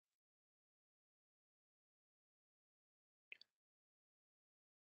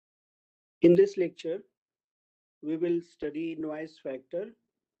In this lecture, we will study noise factor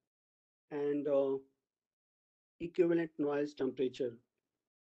and equivalent noise temperature.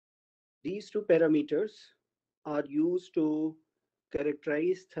 These two parameters are used to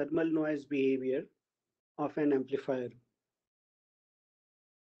characterize thermal noise behavior of an amplifier.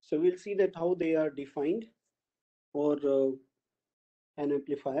 So we'll see that how they are defined for an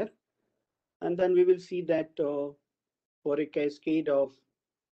amplifier, and then we will see that for a cascade of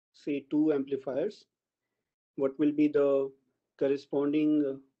say two amplifiers, what will be the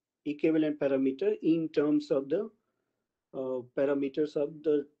corresponding equivalent parameter in terms of the parameters of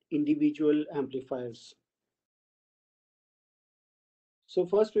the individual amplifiers. So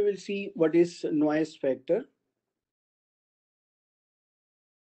first we will see what is noise factor.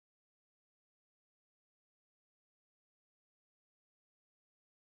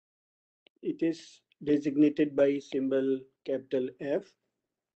 It is designated by symbol capital F.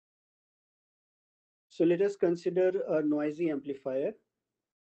 So let us consider a noisy amplifier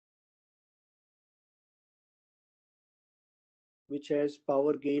which has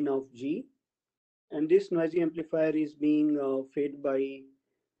power gain of G, and this noisy amplifier is being fed by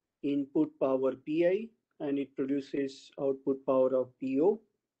input power Pi and it produces output power of Po.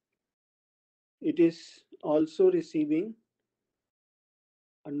 It is also receiving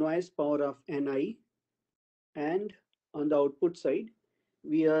a noise power of Ni, and on the output side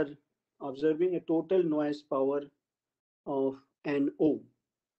we are observing a total noise power of No.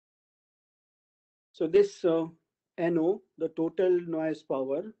 So this No, the total noise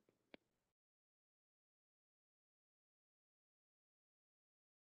power,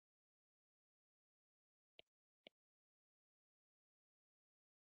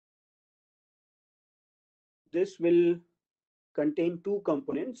 this will contain two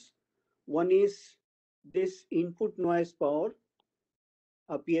components. One is this input noise power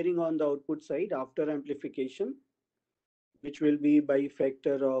appearing on the output side after amplification, which will be by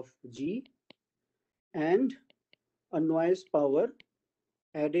factor of G, and a noise power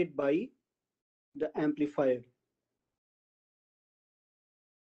added by the amplifier.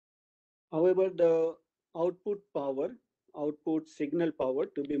 However, the output power, output signal power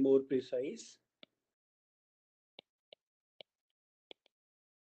to be more precise,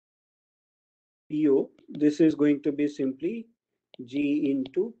 Po, this is going to be simply G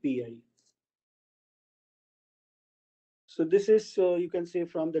into Pi. So this is, you can say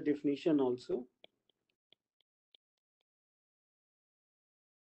from the definition also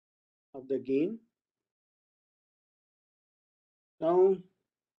of the gain. Now,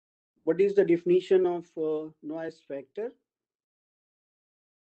 what is the definition of noise factor?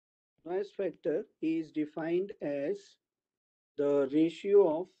 Noise factor is defined as the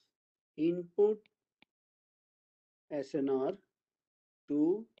ratio of input SNR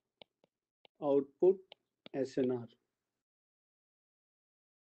to output SNR.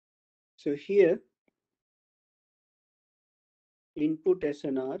 So here, input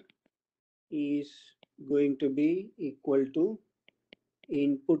SNR is going to be equal to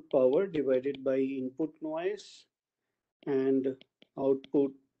input power divided by input noise, and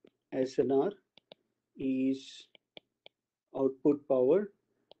output SNR is output power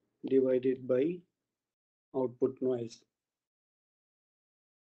divided by output noise.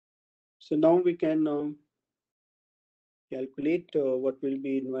 So now we can calculate what will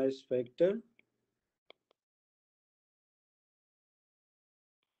be noise factor.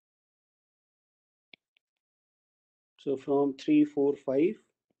 So from 3, 4, 5,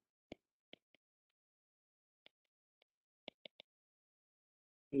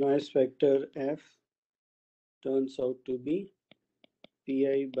 noise factor F turns out to be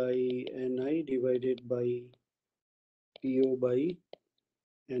Pi by Ni divided by Po by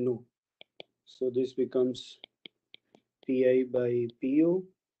No. So this becomes Pi by Po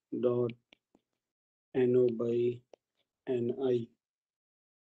dot No by Ni.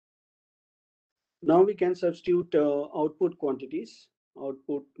 Now we can substitute output quantities,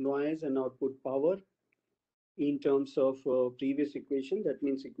 output noise and output power in terms of previous equation. That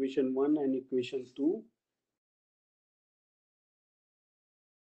means equation 1 and equation 2.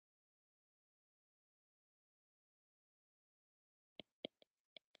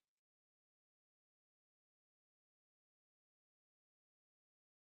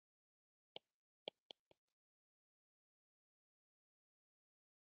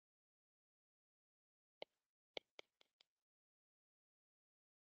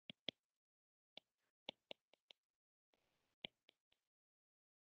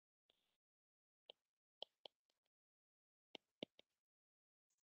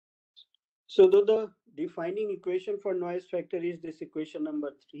 So though the defining equation for noise factor is this equation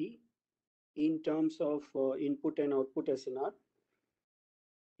number 3, in terms of input and output SNR.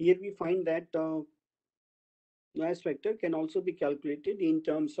 Here we find that noise factor can also be calculated in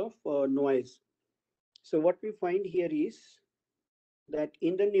terms of noise. So what we find here is that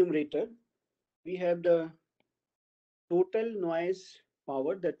in the numerator, we have the total noise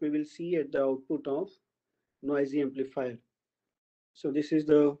power that we will see at the output of noisy amplifier. So this is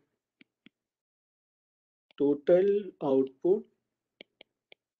the total output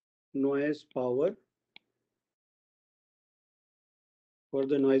noise power for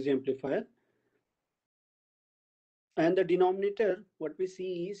the noisy amplifier. And the denominator, what we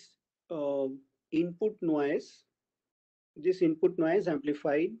see is input noise, this input noise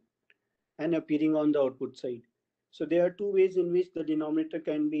amplified and appearing on the output side. So there are two ways in which the denominator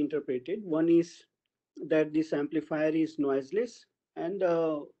can be interpreted. One is that this amplifier is noiseless and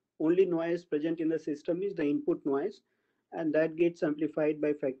only noise present in the system is the input noise, and that gets amplified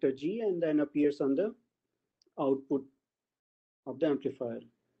by factor G and then appears on the output of the amplifier.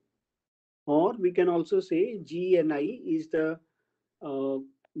 Or we can also say G and I is the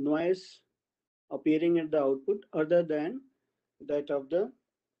noise appearing at the output other than that of the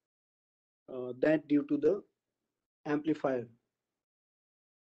that due to the amplifier.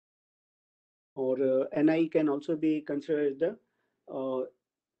 Or Ni can also be considered as the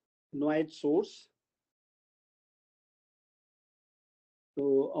noise source.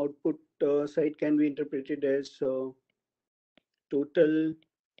 So output side can be interpreted as total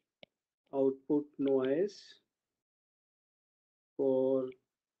output noise for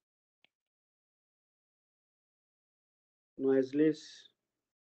noiseless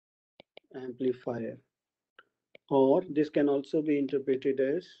amplifier, or this can also be interpreted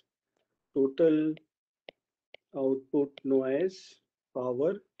as total output noise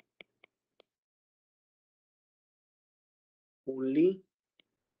power only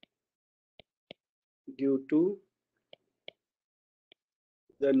due to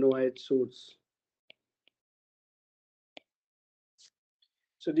the noise source.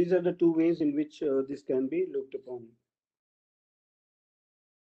 So these are the two ways in which this can be looked upon.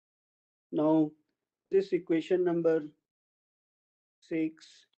 Now, this equation number 6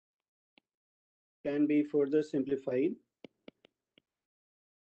 can be further simplified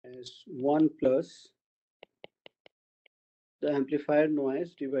as 1 plus the amplifier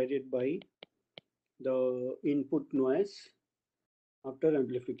noise divided by the input noise after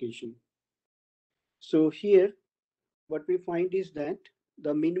amplification. So here, what we find is that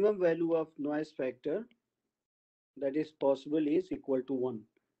the minimum value of noise factor that is possible is equal to 1.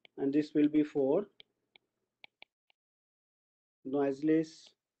 And this will be for noiseless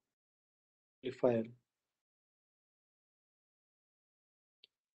amplifier.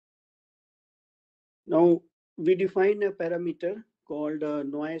 Now, we define a parameter called a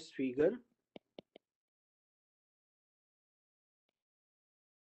noise figure.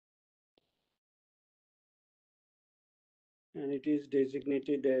 And it is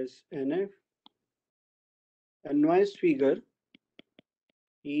designated as NF. A noise figure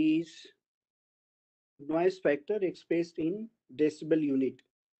is noise factor expressed in decibel unit.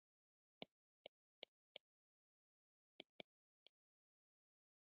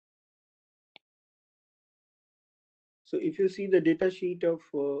 So if you see the data sheet of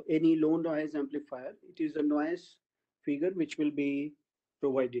any low noise amplifier, it is a noise figure which will be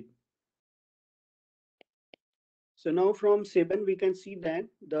provided. So now from 7, we can see that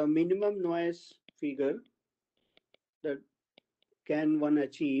the minimum noise figure that can one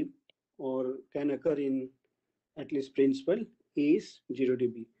achieve or can occur in at least principle is 0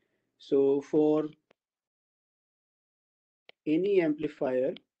 dB. So for any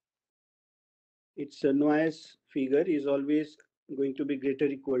amplifier, its noise figure is always going to be greater or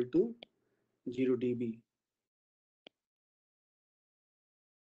equal to 0 dB.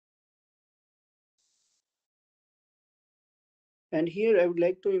 And here I would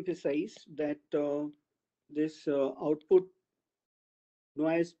like to emphasize that this output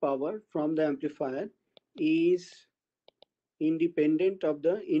noise power from the amplifier is independent of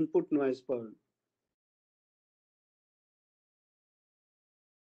the input noise power.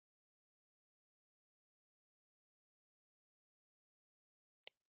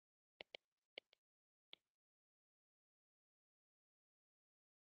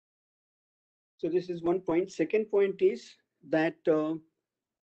 So this is one point. Second point is that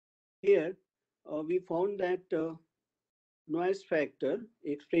here we found that noise factor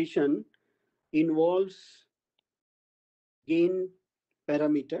expression involves gain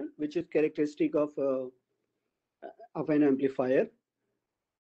parameter, which is characteristic of an amplifier,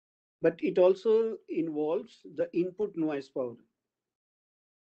 but it also involves the input noise power.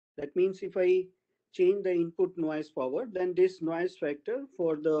 That means if I change the input noise power, then this noise factor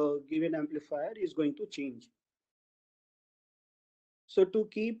for the given amplifier is going to change. So to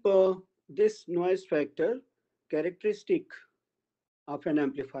keep this noise factor characteristic of an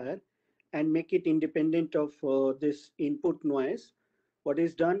amplifier and make it independent of this input noise, what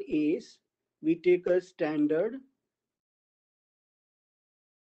is done is we take a standard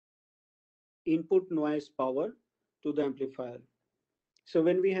input noise power to the amplifier. So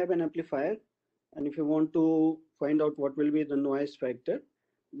when we have an amplifier, and if you want to find out what will be the noise factor,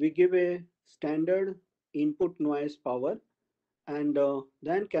 we give a standard input noise power and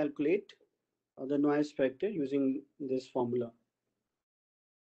then calculate the noise factor using this formula.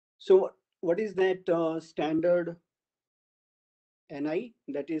 So what is that standard Ni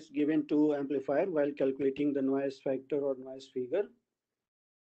that is given to amplifier while calculating the noise factor or noise figure?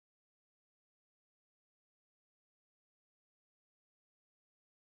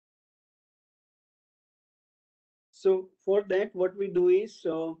 So for that, what we do is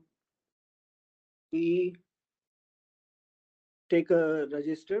we take a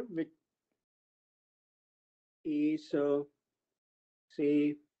register which is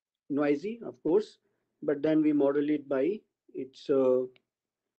say noisy, of course, but then we model it by its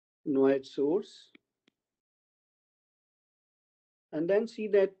noise source and then see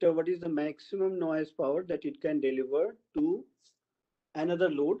that what is the maximum noise power that it can deliver to another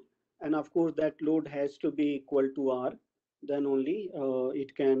load. And of course, that load has to be equal to R, then only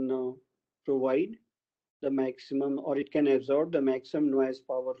it can provide the maximum, or it can absorb the maximum noise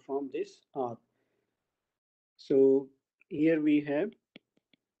power from this R. So here we have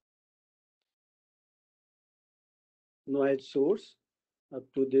noise source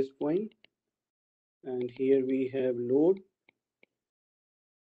up to this point, and here we have load.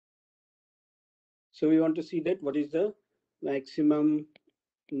 So we want to see that what is the maximum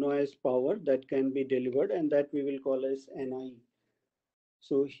noise power that can be delivered, and that we will call as Ni.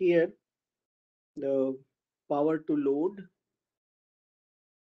 So here the power to load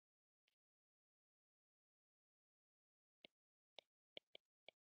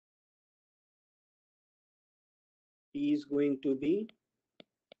is going to be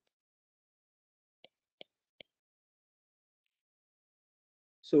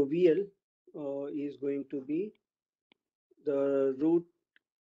so VL is going to be the root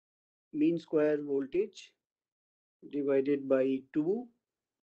mean square voltage divided by 2,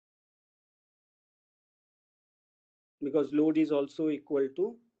 because load is also equal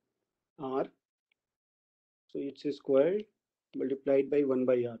to R. So it's a square multiplied by 1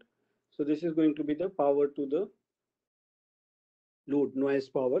 by R. So this is going to be the power to the load, noise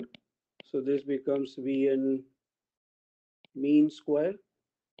power. So this becomes Vn mean square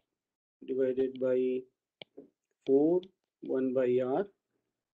divided by 4, 1 by R,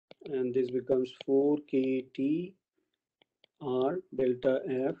 and this becomes 4 kT R delta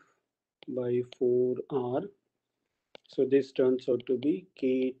F by 4R. So this turns out to be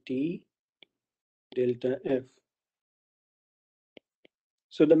kT delta F.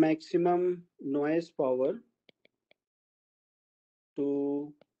 So the maximum noise power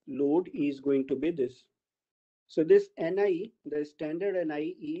to load is going to be this. So this Ni, the standard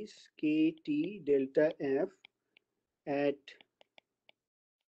Ni is kT delta F at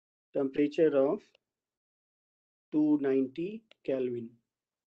temperature of 290 Kelvin.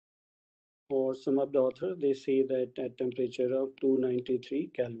 For some of the authors, they say that at temperature of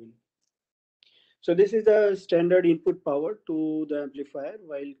 293 Kelvin. So this is the standard input power to the amplifier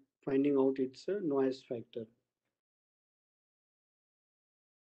while finding out its noise factor.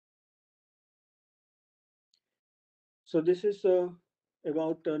 So this is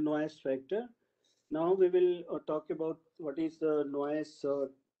about noise factor. Now we will talk about what is the noise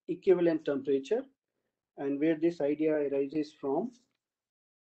equivalent temperature and where this idea arises from.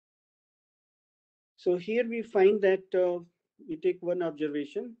 So here we find that we take one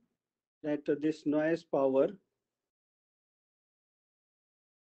observation that this noise power,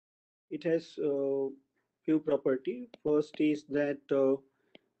 it has few property. First is that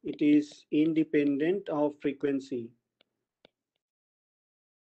it is independent of frequency.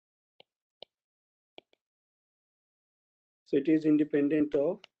 So it is independent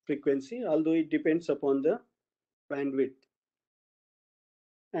of frequency, although it depends upon the bandwidth.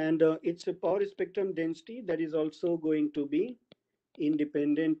 And it's a power spectrum density that is also going to be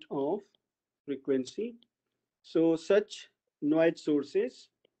independent of frequency. So such noise sources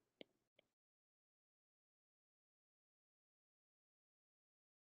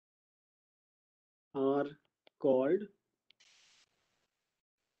are called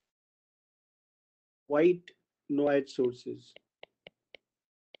white noise sources.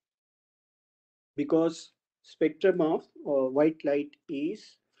 because spectrum of white light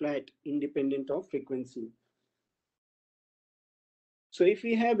is flat, independent of frequency. So if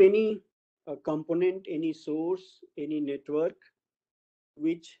we have any component, any source, any network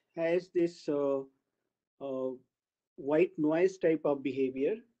which has this uh, white noise type of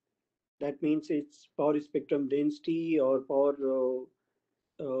behavior, that means its power spectrum density or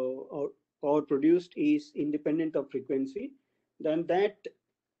power produced is independent of frequency, then that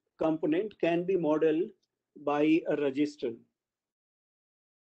component can be modeled by a register.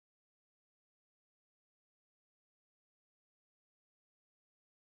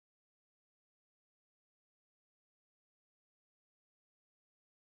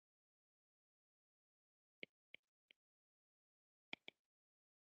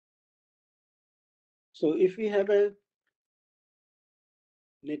 So if we have a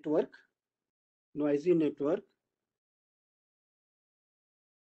network, noisy network,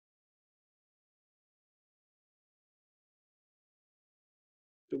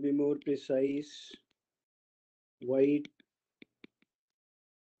 to be more precise, white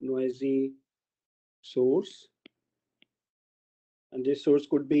noisy source, and this source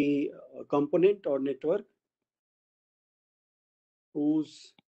could be a component or network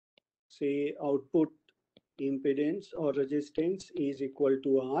whose, say, output impedance or resistance is equal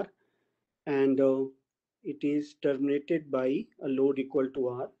to R, and it is terminated by a load equal to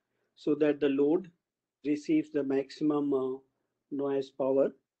R, so that the load receives the maximum noise power,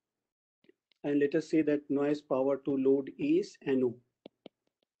 and let us say that noise power to load is NO.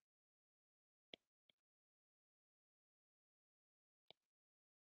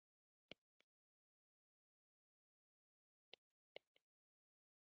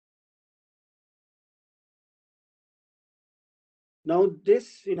 Now this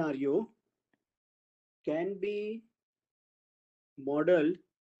scenario can be modeled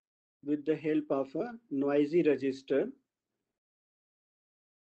with the help of a noisy resistor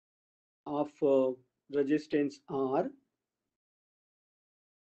of resistance R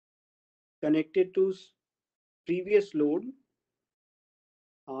connected to previous load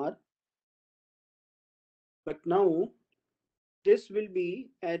R, but now this will be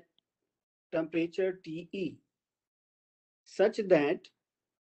at temperature TE, such that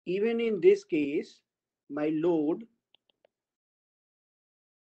even in this case my load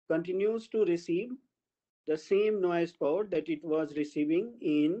continues to receive the same noise power that it was receiving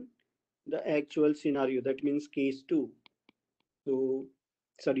in the actual scenario, that means case 2. So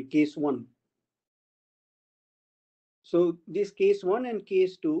sorry, case 1. So this case 1 and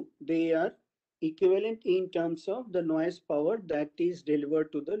case 2, they are equivalent in terms of the noise power that is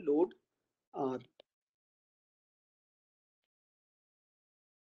delivered to the load R.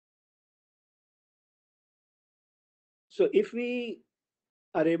 So if we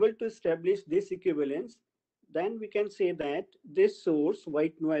are able to establish this equivalence, then we can say that this source,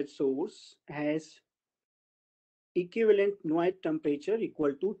 white noise source, has equivalent noise temperature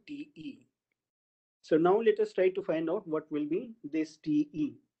equal to TE. So now let us try to find out what will be this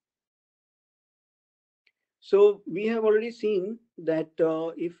TE. So we have already seen that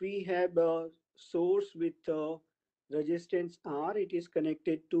if we have a source with resistance R, it is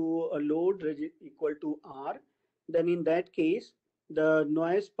connected to a load equal to R, then in that case, the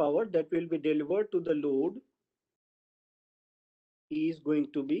noise power that will be delivered to the load is going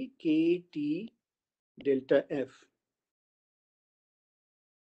to be KT delta F.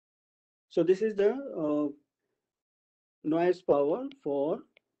 So this is the noise power for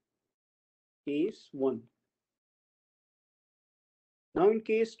case 1. Now in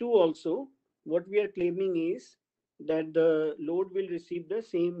case 2 also, what we are claiming is that the load will receive the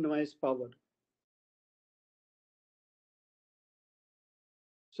same noise power.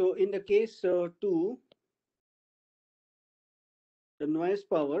 So in the case 2, the noise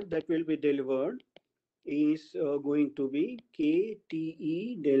power that will be delivered is going to be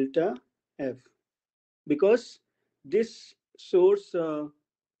KTE delta F, because this source,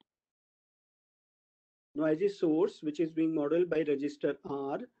 noisy source, which is being modeled by resistor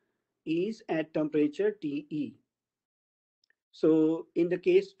R, is at temperature TE. So in the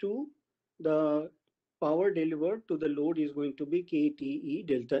case 2, the power delivered to the load is going to be KTE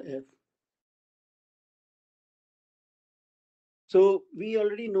delta F. So we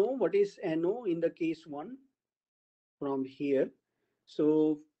already know what is NO in the case 1 from here.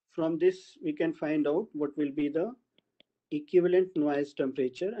 So from this, we can find out what will be the equivalent noise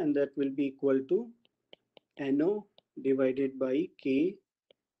temperature, and that will be equal to NO divided by K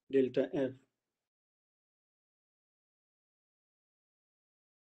delta F.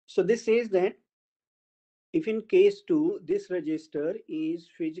 So this says that If in case 2, this register is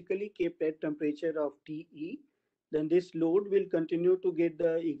physically kept at temperature of TE, then this load will continue to get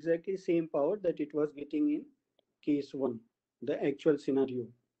the exactly same power that it was getting in case 1, the actual scenario.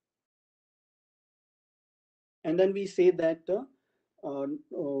 And then we say that uh,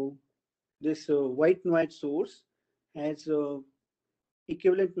 uh, this white noise source has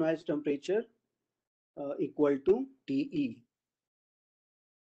equivalent noise temperature equal to TE.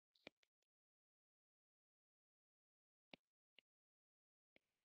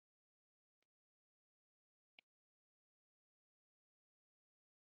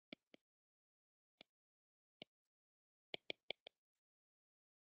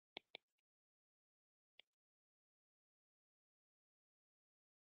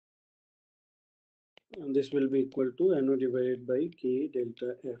 And this will be equal to NO divided by K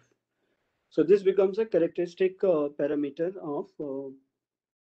delta F. So this becomes a characteristic parameter of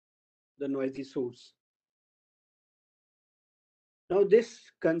the noisy source. Now this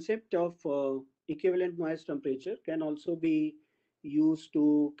concept of equivalent noise temperature can also be used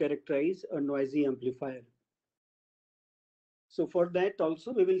to characterize a noisy amplifier. So for that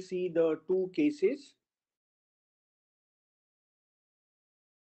also we will see the two cases.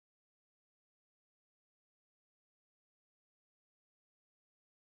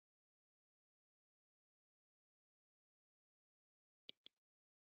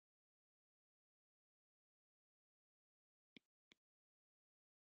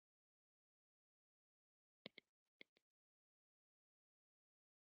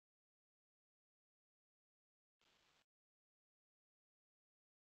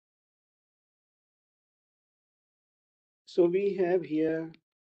 So we have here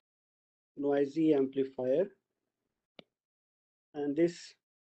noisy amplifier, and this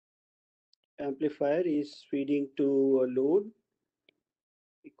amplifier is feeding to a load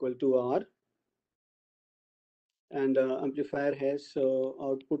equal to R, and amplifier has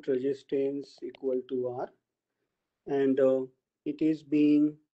output resistance equal to R, and it is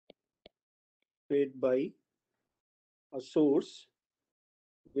being fed by a source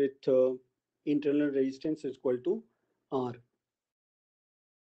with internal resistance is equal to R.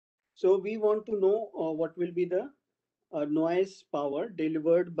 So we want to know what will be the noise power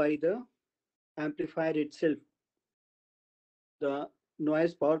delivered by the amplifier itself, the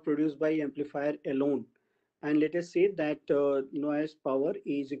noise power produced by amplifier alone. And let us say that noise power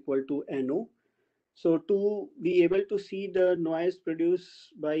is equal to NO. So to be able to see the noise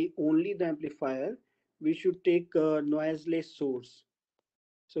produced by only the amplifier, we should take a noiseless source.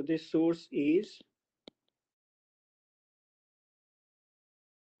 So this source is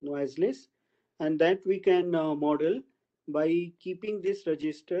noiseless, and that we can model by keeping this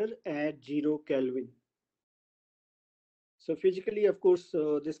register at 0 Kelvin. So physically, of course,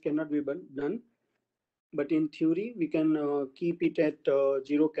 this cannot be done, but in theory, we can keep it at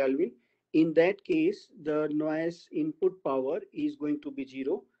 0 Kelvin. In that case, the noise input power is going to be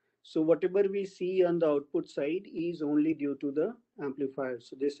 0. So whatever we see on the output side is only due to the amplifier.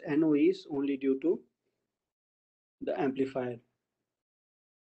 So this NO is only due to the amplifier.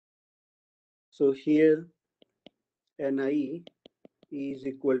 So here Ni is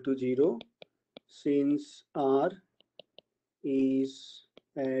equal to 0 since R is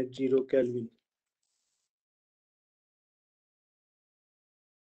at 0 Kelvin.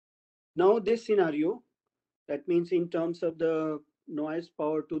 Now this scenario, that means in terms of the noise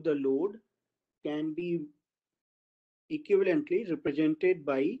power to the load, can be equivalently represented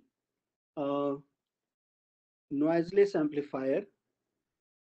by a noiseless amplifier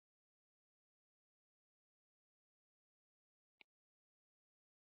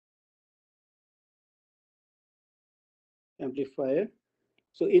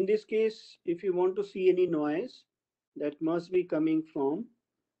So in this case, if you want to see any noise, that must be coming from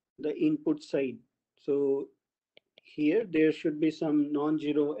the input side. So here there should be some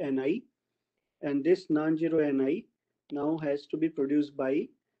non-zero Ni, and this non-zero Ni now has to be produced by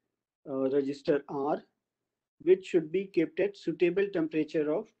register R, which should be kept at suitable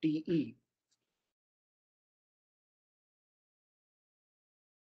temperature of TE.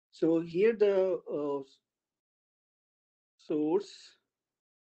 So here the source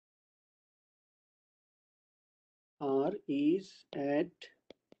R is at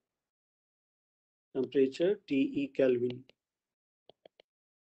temperature TE Kelvin.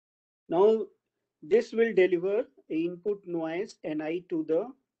 Now this will deliver input noise Ni to the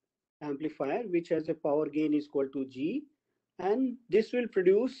amplifier, which has a power gain is equal to G, and this will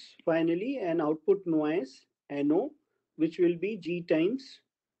produce finally an output noise NO, which will be G times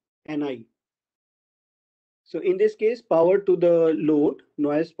Ni. So in this case, power to the load,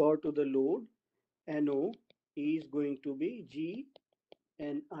 noise power to the load NO is going to be G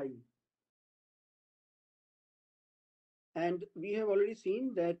and I. And we have already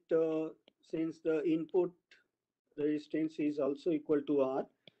seen that since the input resistance is also equal to R,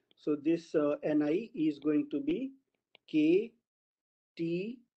 so this Ni is going to be K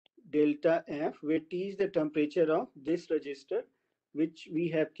T delta F, where T is the temperature of this resistor, which we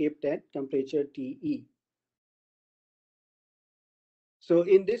have kept at temperature TE. So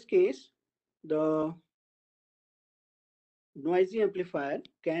in this case, the noisy amplifier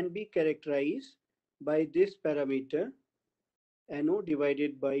can be characterized by this parameter NO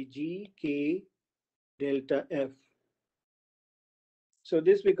divided by G K delta F. So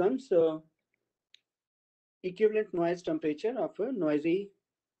this becomes equivalent noise temperature of a noisy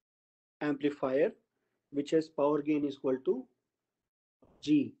amplifier, which has power gain is equal to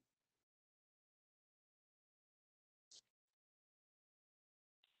G.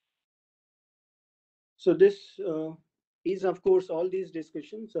 So this is, of course, all these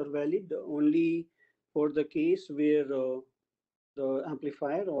discussions are valid only for the case where the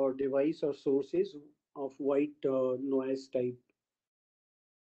amplifier or device or source is of white noise type.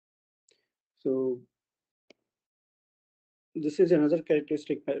 So this is another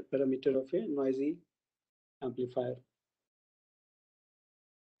characteristic parameter of a noisy amplifier.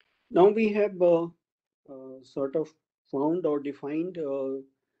 Now we have sort of found or defined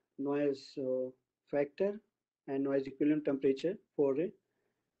noise factor and noise equivalent temperature for a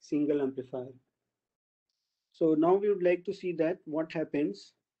single amplifier. So now we would like to see that what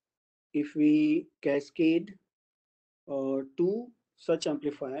happens if we cascade two such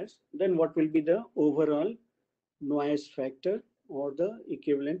amplifiers, then what will be the overall noise factor or the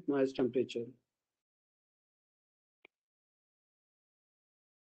equivalent noise temperature.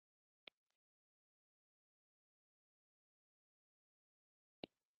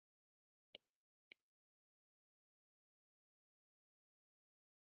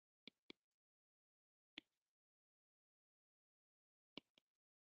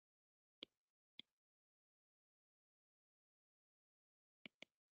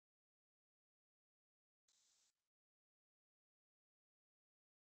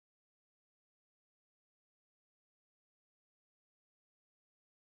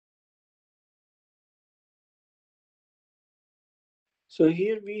 So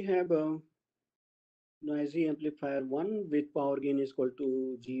here we have a noisy amplifier 1 with power gain is equal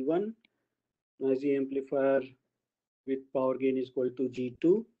to G1, noisy amplifier with power gain is equal to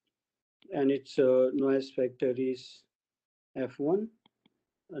G2, and its noise factor is F1,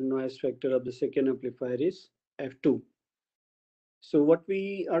 and noise factor of the second amplifier is F2. So what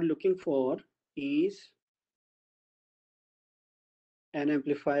we are looking for is an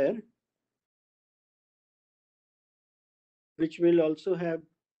amplifier which will also have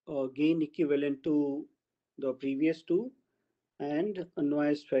a gain equivalent to the previous two and a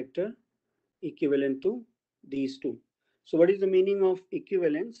noise factor equivalent to these two. So what is the meaning of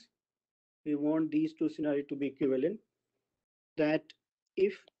equivalence? We want these two scenarios to be equivalent. That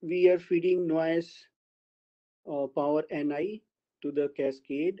if we are feeding noise power Ni to the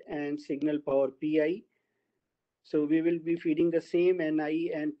cascade and signal power Pi, so we will be feeding the same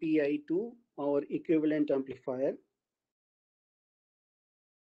Ni and Pi to our equivalent amplifier,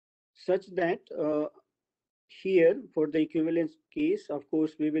 such that here for the equivalence case, of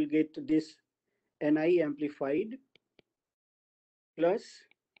course, we will get this Ni amplified plus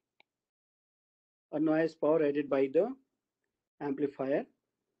a noise power added by the amplifier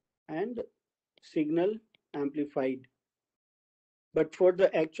and signal amplified. But for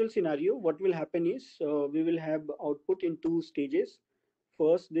the actual scenario, what will happen is we will have output in two stages.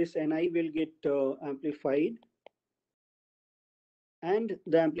 First, this Ni will get amplified, and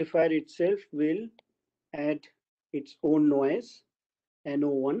the amplifier itself will add its own noise,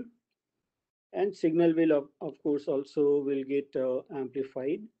 NO1, and signal will of course also will get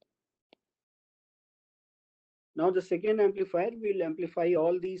amplified. Now the second amplifier will amplify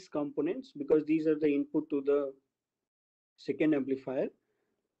all these components because these are the input to the second amplifier.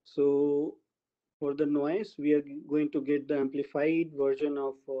 So for the noise, we are going to get the amplified version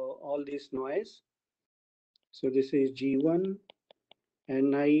of all this noise. So this is G1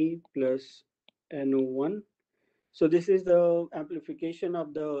 Ni plus NO1. So this is the amplification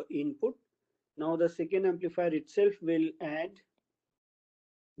of the input. Now the second amplifier itself will add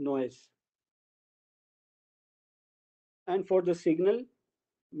noise. And for the signal,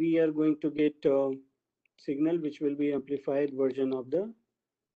 we are going to get signal which will be amplified version of the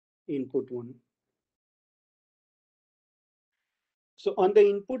input one. So on the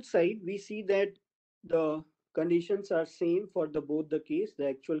input side, we see that the conditions are same for the both the case, the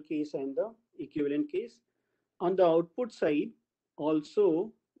actual case and the equivalent case. On the output side,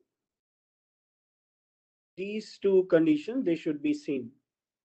 also these two conditions, they should be same.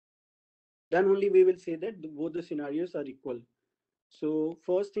 Then only we will say that both the scenarios are equal. So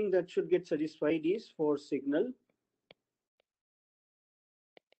first thing that should get satisfied is for signal.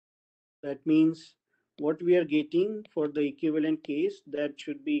 That means what we are getting for the equivalent case, that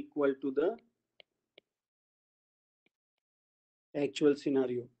should be equal to the actual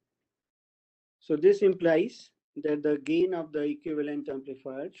scenario. So this implies that the gain of the equivalent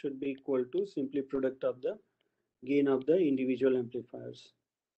amplifier should be equal to simply product of the gain of the individual amplifiers.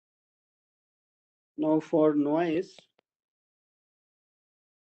 Now for noise,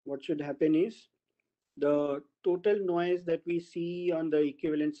 what should happen is the total noise that we see on the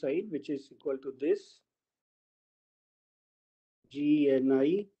equivalent side, which is equal to this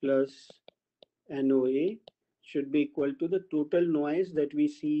GNI plus NOA, should be equal to the total noise that we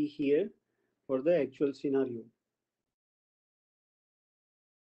see here for the actual scenario.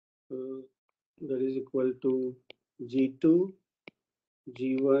 So that is equal to G2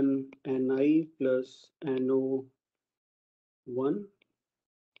 G1 Ni plus NO1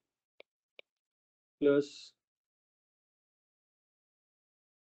 plus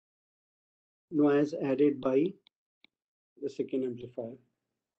noise added by the second amplifier.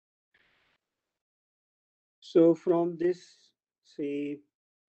 So from this, say,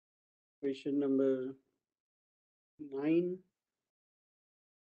 question number 9,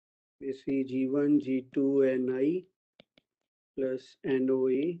 we see G1 G2 Ni plus NOA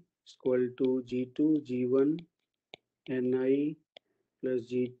is equal to G2 G1 Ni plus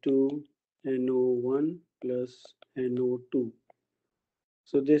G2 NO1 plus NO2.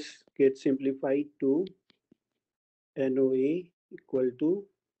 So this gets simplified to NOA equal to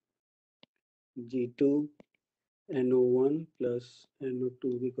G2 NO1 plus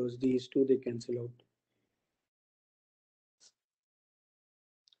NO2, because these two they cancel out.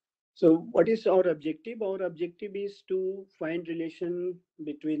 So what is our objective? Our objective is to find relation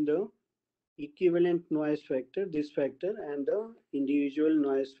between the equivalent noise factor, this factor, and the individual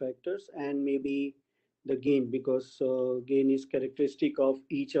noise factors, and maybe the gain, because gain is characteristic of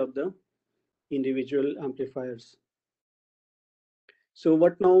each of the individual amplifiers. So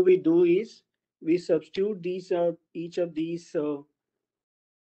what now we do is we substitute these each of these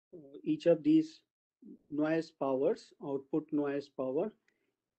noise powers, output noise power,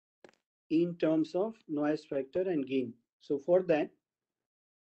 in terms of noise factor and gain. So for that,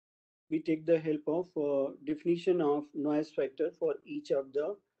 we take the help of definition of noise factor for each of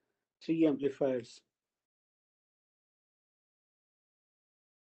the three amplifiers.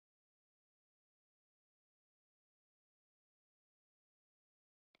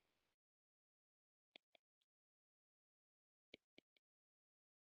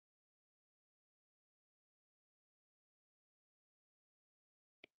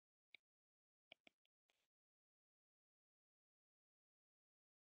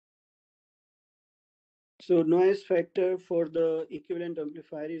 So noise factor for the equivalent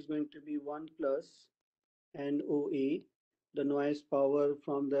amplifier is going to be 1 plus NOA, the noise power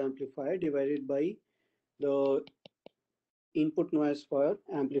from the amplifier, divided by the input noise power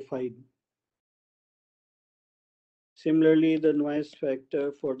amplified. Similarly, the noise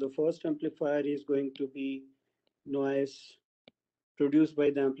factor for the first amplifier is going to be noise produced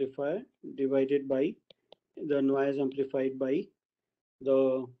by the amplifier divided by the noise amplified by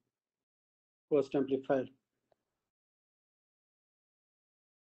the first amplifier.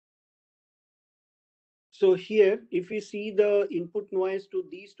 So here, if we see the input noise to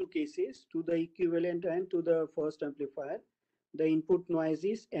these two cases, to the equivalent and to the first amplifier, the input noise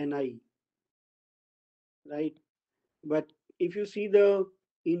is Ni, right? But if you see the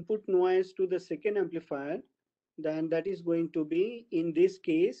input noise to the second amplifier, then that is going to be, in this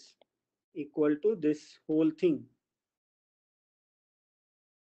case, equal to this whole thing.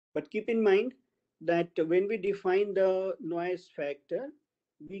 But keep in mind that when we define the noise factor,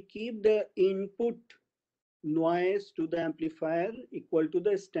 we keep the input noise to the amplifier equal to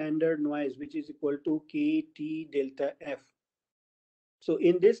the standard noise, which is equal to KT delta F. So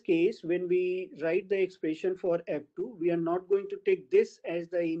in this case, when we write the expression for F2, we are not going to take this as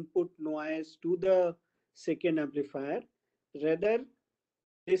the input noise to the second amplifier. Rather,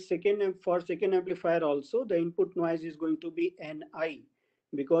 this for second amplifier also, the input noise is going to be Ni,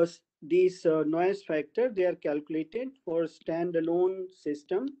 because these noise factor, they are calculated for standalone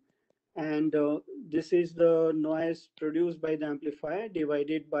system, and this is the noise produced by the amplifier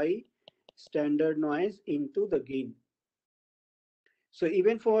divided by standard noise into the gain. So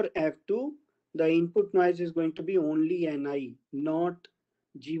even for F2, the input noise is going to be only Ni, not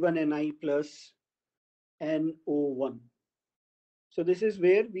G1 Ni plus NO1. So this is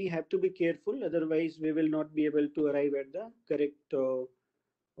where we have to be careful, otherwise we will not be able to arrive at the correct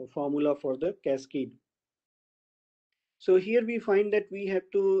formula for the cascade. So here we find that we have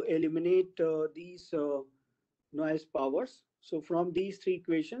to eliminate these noise powers. So from these three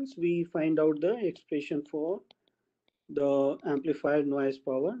equations, we find out the expression for the amplifier noise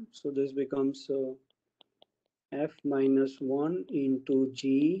power. So this becomes F minus 1 into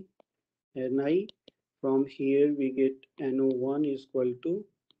G Ni. From here we get NO1 is equal to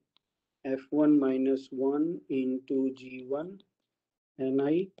F1 minus 1 into G1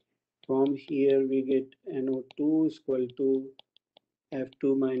 Ni. From here we get NO2 is equal to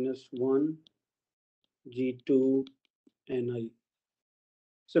F2 minus 1 G2 Ni.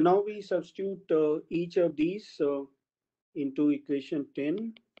 So now we substitute each of these into equation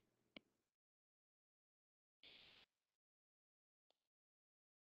 10.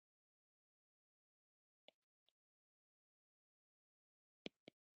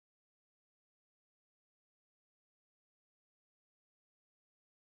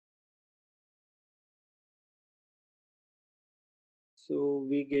 So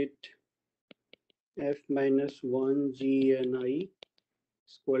we get F minus 1 Gni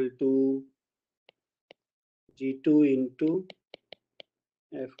is equal to G2 into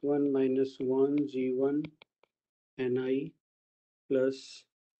F1 minus 1 G1 Ni plus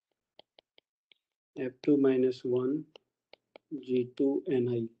F2 minus 1 G2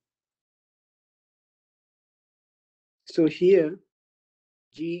 Ni. So here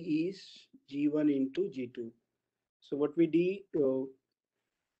G is G1 into G2. So what we did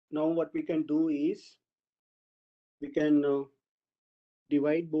now, what we can do is we can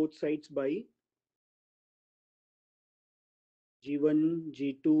divide both sides by G1,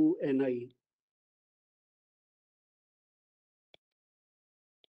 G2, Ni.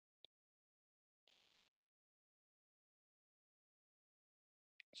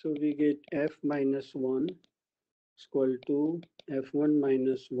 So we get F minus 1 is equal to F1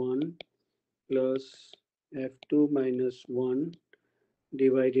 minus 1 plus F2 minus 1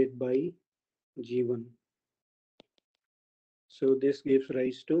 divided by G1. So this gives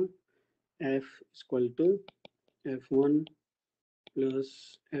rise to F is equal to F1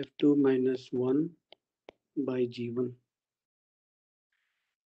 plus F2 minus 1 by G1.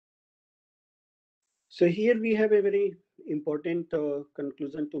 So here we have a very important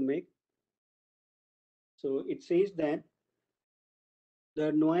conclusion to make. So it says that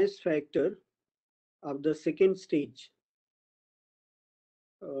the noise factor of the second stage,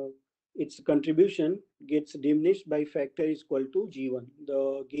 its contribution gets diminished by factor is equal to G1,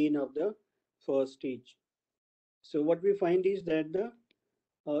 the gain of the first stage. So what we find is that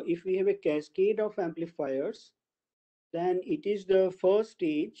if we have a cascade of amplifiers, then it is the first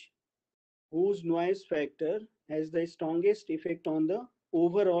stage whose noise factor has the strongest effect on the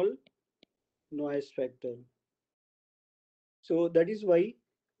overall noise factor. So that is why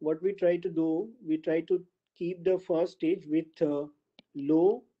what we try to do, we try to keep the first stage with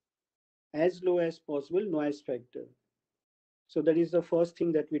low, as low as possible noise factor. So that is the first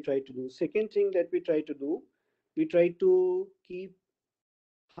thing that we try to do. Second thing that we try to do, we try to keep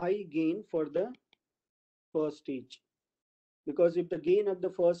high gain for the first stage. Because if the gain of the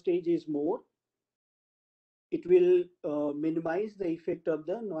first stage is more, it will minimize the effect of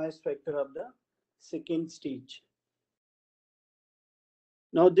the noise factor of the second stage.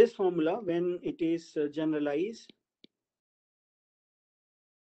 Now this formula, when it is generalized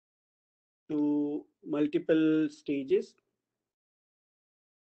to multiple stages,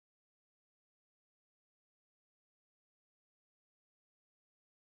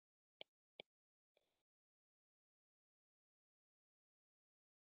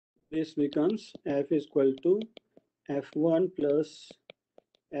 this becomes F is equal to F1 plus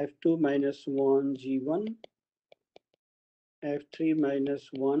F2 minus 1 G1, F3 minus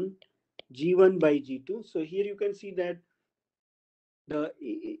 1 G1 by G2. So here you can see that the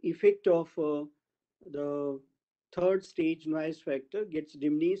effect of the third stage noise factor gets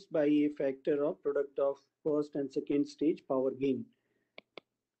diminished by a factor of product of first and second stage power gain.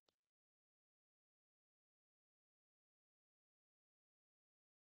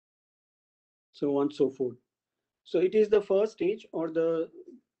 So on so forth. So it is the first stage or the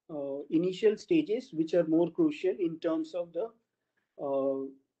initial stages which are more crucial in terms of the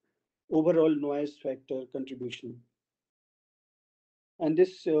overall noise factor contribution. And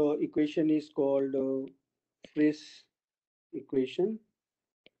this equation is called Friis equation.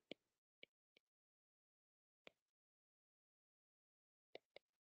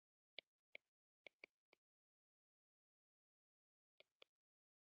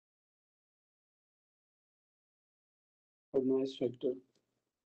 of noise factor.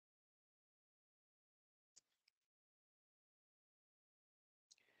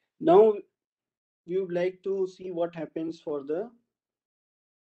 Now we would like to see what happens for the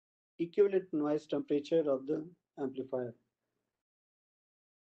equivalent noise temperature of the amplifier.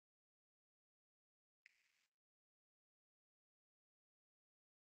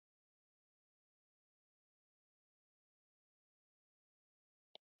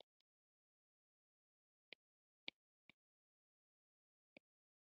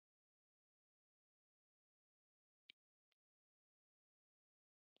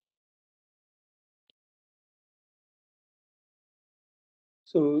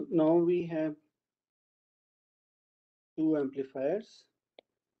 So now we have two amplifiers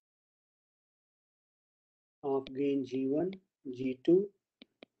of gain G1, G2,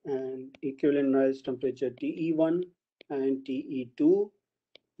 and equivalent noise temperature TE1 and TE2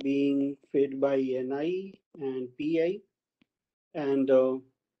 being fed by Ni and Pi, and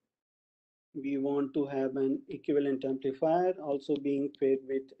we want to have an equivalent amplifier also being fed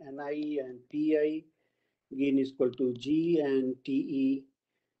with Ni and Pi, gain is equal to G and Te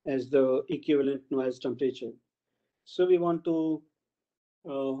as the equivalent noise temperature. So we want to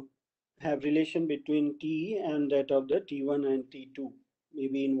uh, have relation between Te and that of the T1 and T2,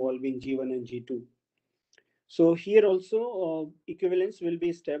 maybe involving G1 and G2. So here also equivalence will be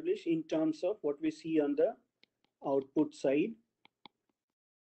established in terms of what we see on the output side.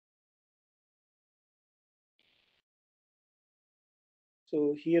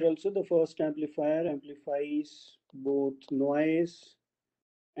 So here also the first amplifier amplifies both noise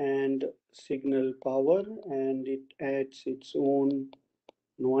and signal power, and it adds its own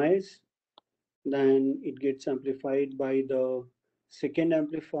noise. Then it gets amplified by the second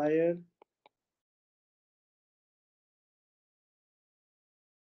amplifier.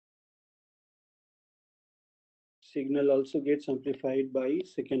 Signal also gets amplified by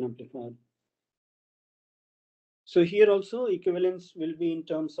second amplifier. So here also equivalence will be in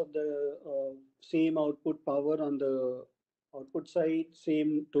terms of the same output power on the output side,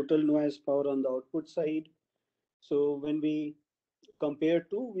 same total noise power on the output side. So when we compare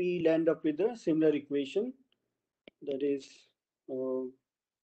two, we land up with a similar equation, that is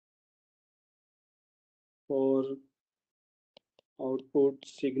for output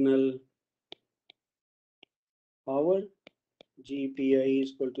signal power, GPI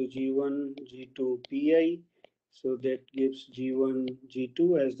is equal to G1, G2 PI. So that gives G1,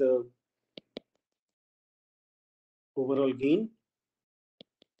 G2 as the overall gain.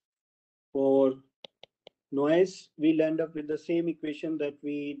 For noise, we'll end up with the same equation that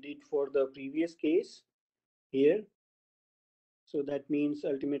we did for the previous case here. So that means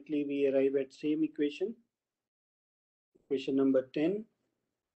ultimately we arrive at same equation, equation number 10.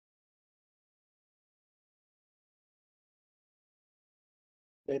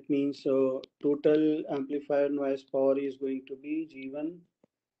 That means total amplifier noise power is going to be G1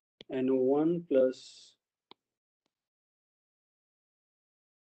 NO1 plus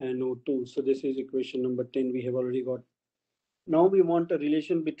NO2. So this is equation number 10 we have already got. Now we want a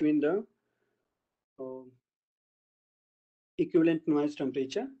relation between the equivalent noise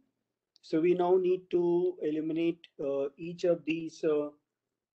temperature. So we now need to eliminate each of these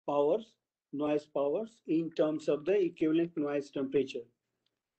powers, noise powers, in terms of the equivalent noise temperature.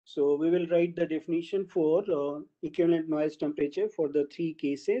 So we will write the definition for equivalent noise temperature for the three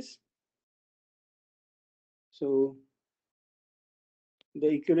cases. So the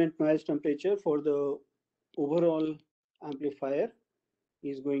equivalent noise temperature for the overall amplifier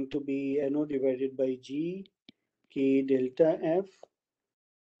is going to be NO divided by G K delta F,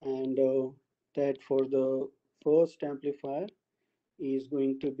 and that for the first amplifier is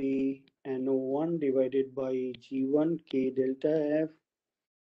going to be NO1 divided by G1 K delta F,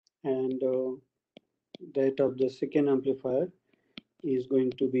 and that of the second amplifier is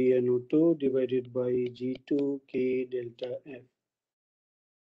going to be NO2 divided by G2 K delta F.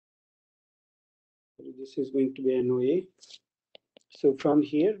 So this is going to be NOA. So from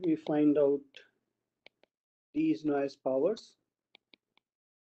here we find out these noise powers.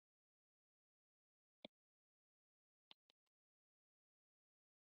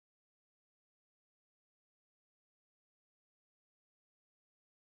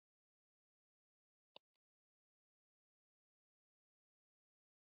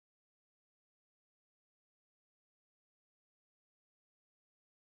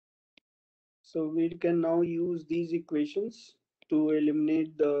 So we can now use these equations to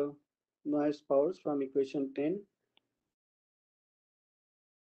eliminate the noise powers from equation 10.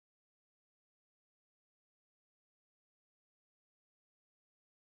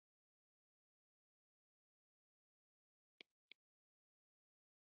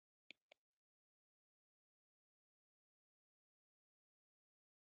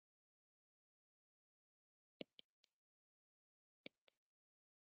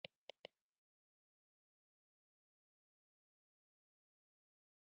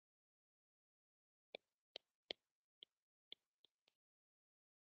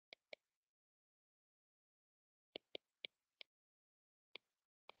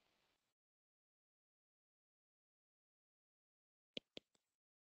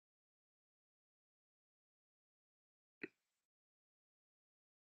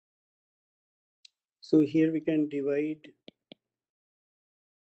 So here we can divide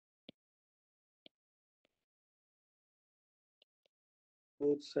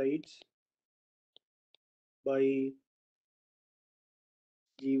both sides by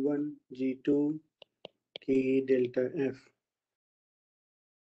G1, G2, K delta F.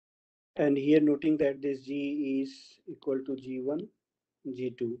 And here noting that this G is equal to G1,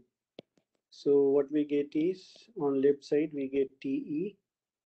 G2. So what we get is on left side we get TE.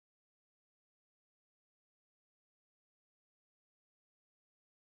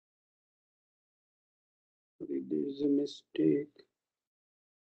 Sorry, there is a mistake.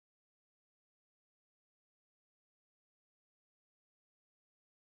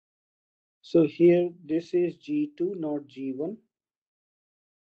 So here this is G2, not G1.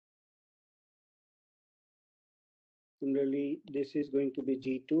 Similarly, this is going to be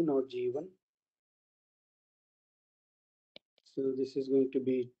G2, not G1. So this is going to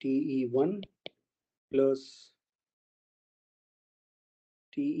be TE1 plus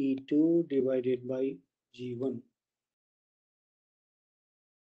TE2 divided by G1.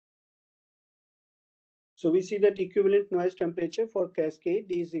 So we see that equivalent noise temperature for cascade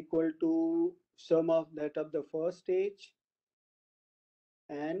is equal to sum of that of the first stage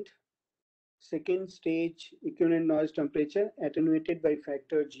and second stage equivalent noise temperature attenuated by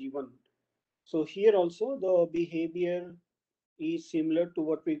factor G1. So here also the behavior is similar to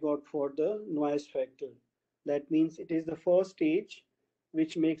what we got for the noise factor. That means it is the first stage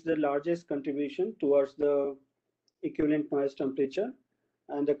which makes the largest contribution towards the equivalent noise temperature,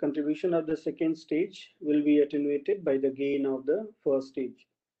 and the contribution of the second stage will be attenuated by the gain of the first stage.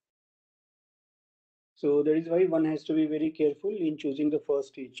 So that is why one has to be very careful in choosing the first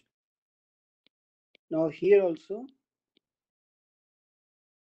stage. Now here also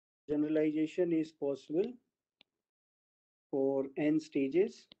generalization is possible for n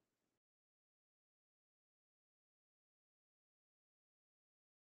stages.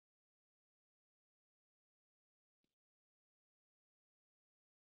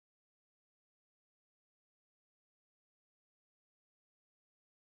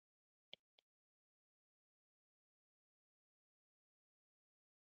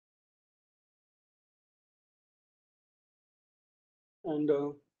 And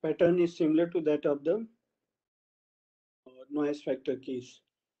pattern is similar to that of the noise factor case.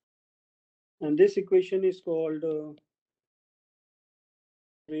 And this equation is called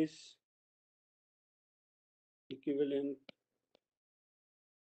Friis equivalent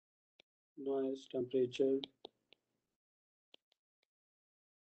noise temperature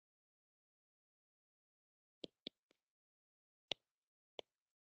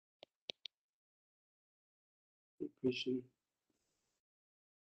equation.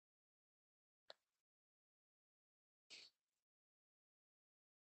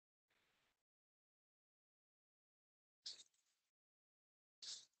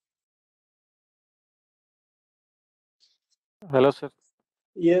 Hello, sir.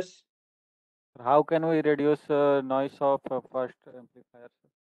 Yes. How can we reduce noise of first amplifier, sir?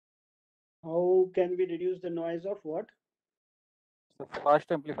 How can we reduce the noise of what? So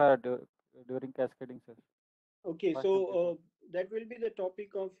first amplifier during cascading, sir. Okay, First so amplifier. that will be the topic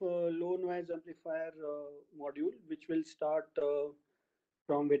of low noise amplifier module, which will start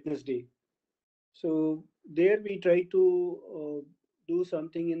from Wednesday. So there we try to do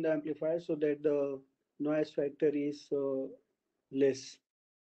something in the amplifier so that the noise factor is less.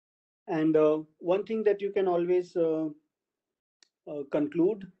 And one thing that you can always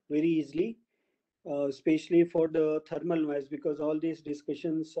conclude very easily, especially for the thermal noise, because all these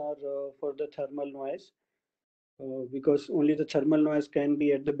discussions are for the thermal noise, because only the thermal noise can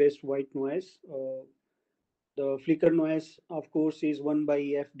be at the best white noise. The flicker noise, of course, is 1 by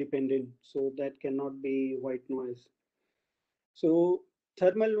F dependent, so that cannot be white noise. So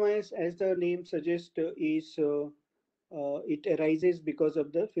thermal noise, as the name suggests, is it arises because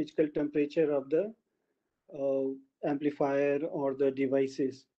of the physical temperature of the amplifier or the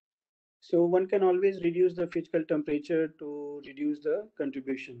devices. So one can always reduce the physical temperature to reduce the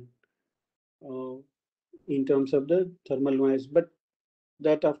contribution uh, in terms of the thermal noise. But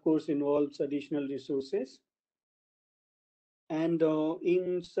that, of course, involves additional resources. And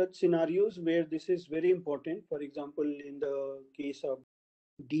in such scenarios where this is very important, for example, in the case of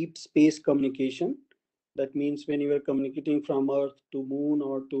deep space communication, that means when you are communicating from Earth to Moon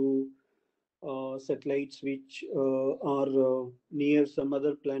or to satellites which are near some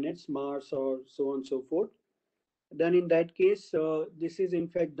other planets, Mars or so on and so forth, then in that case, this is in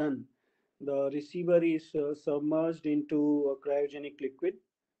fact done. The receiver is submerged into a cryogenic liquid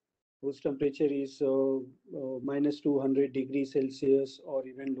whose temperature is minus 200 degrees Celsius or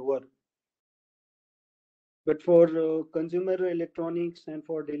even lower. But for consumer electronics and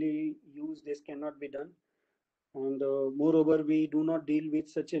for daily use, this cannot be done. And moreover, we do not deal with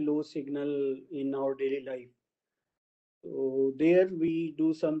such a low signal in our daily life. So there we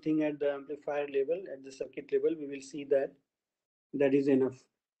do something at the amplifier level, at the circuit level, we will see that that is enough.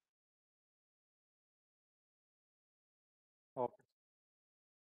 Okay.